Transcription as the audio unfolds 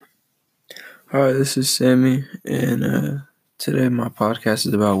Hi, this is Sammy, and today my podcast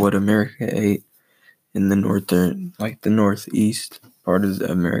is about what America ate in the the northeast part of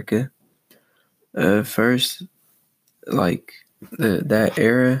America. First, like that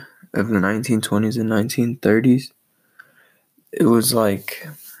era of the 1920s and 1930s, it was like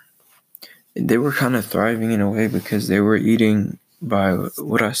they were kind of thriving in a way because they were eating, by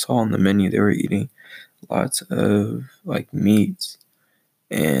what I saw on the menu, they were eating lots of like meats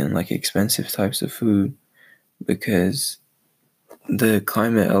and like expensive types of food because the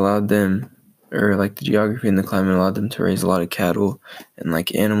climate allowed them, or like the geography and the climate allowed them to raise a lot of cattle and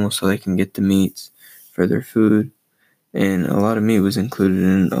like animals so they can get the meats for their food. And a lot of meat was included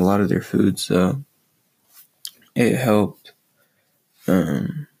in a lot of their food, so it helped.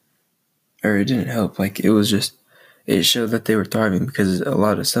 Or it didn't help. Like it showed that they were thriving because a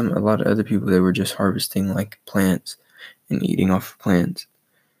lot of other people, they were just harvesting like plants and eating off of plants.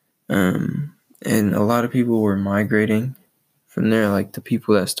 And a lot of people were migrating from there, like the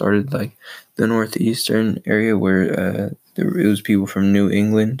people that started like the northeastern area where it was people from New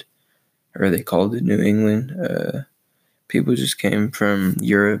England, or they called it New England. People just came from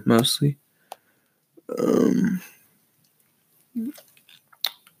Europe mostly. Um,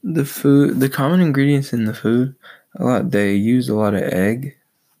 the common ingredients in the food, they used a lot of egg.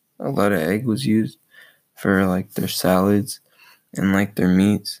 A lot of egg was used for like their salads and like their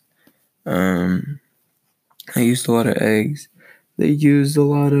meats. They used a lot of eggs. They used a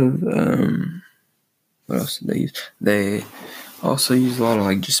lot of what else did they use? They also used a lot of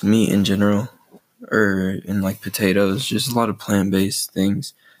like just meat in general, or in like potatoes, just a lot of plant-based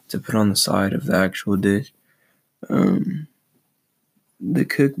things to put on the side of the actual dish. Um, the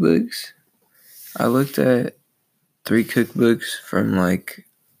cookbooks, I looked at 3 cookbooks from like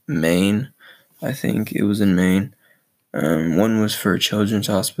Maine. I think it was in Maine. One was for a children's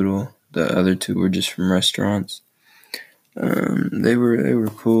hospital. The other 2 were just from restaurants. They were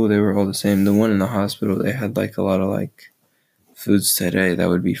cool. They were all the same. The one in the hospital, they had like a lot of like foods today that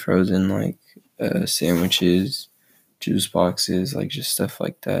would be frozen, like sandwiches, juice boxes, like just stuff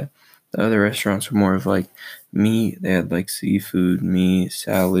like that. The other restaurants were more of like meat. They had like seafood, meat,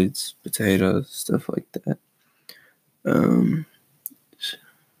 salads, potatoes, stuff like that. Um,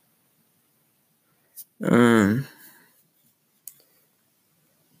 um,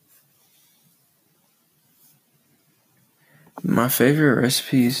 my favorite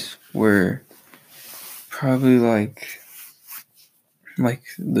recipes were probably like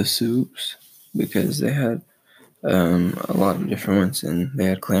the soups, because they had a lot of different ones, and they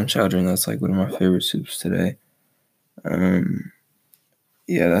had clam chowder, and that's like one of my favorite soups today. Um,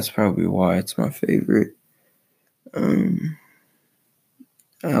 yeah, that's probably why it's my favorite. Um,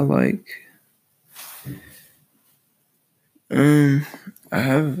 I like, um, I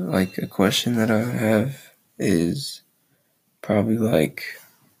have like a question that I have is probably like,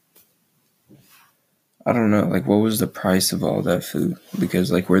 I don't know, like what was the price of all that food?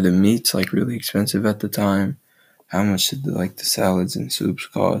 Because like were the meats like really expensive at the time? How much did the salads and soups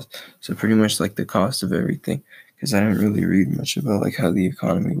cost? So pretty much like the cost of everything. Because I didn't really read much about like how the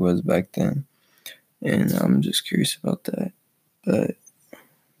economy was back then, and I'm just curious about that. But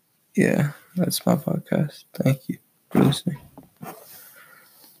yeah, that's my podcast. Thank you for listening.